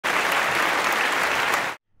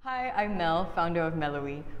Hi, I'm Mel, founder of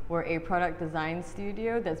Melewi. We're a product design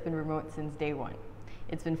studio that's been remote since day one.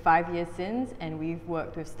 It's been 5 years since, and we've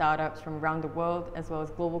worked with startups from around the world, as well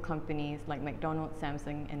as global companies like McDonald's,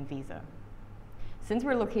 Samsung, and Visa. Since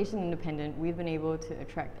we're location independent, we've been able to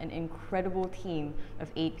attract an incredible team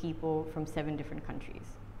of 8 people from 7 different countries.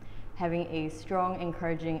 Having a strong,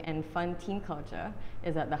 encouraging, and fun team culture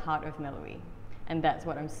is at the heart of Melwei. And that's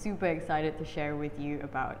what I'm super excited to share with you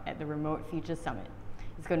about at the Remote Future Summit.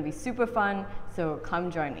 It's going to be super fun, so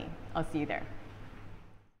come join me. I'll see you there.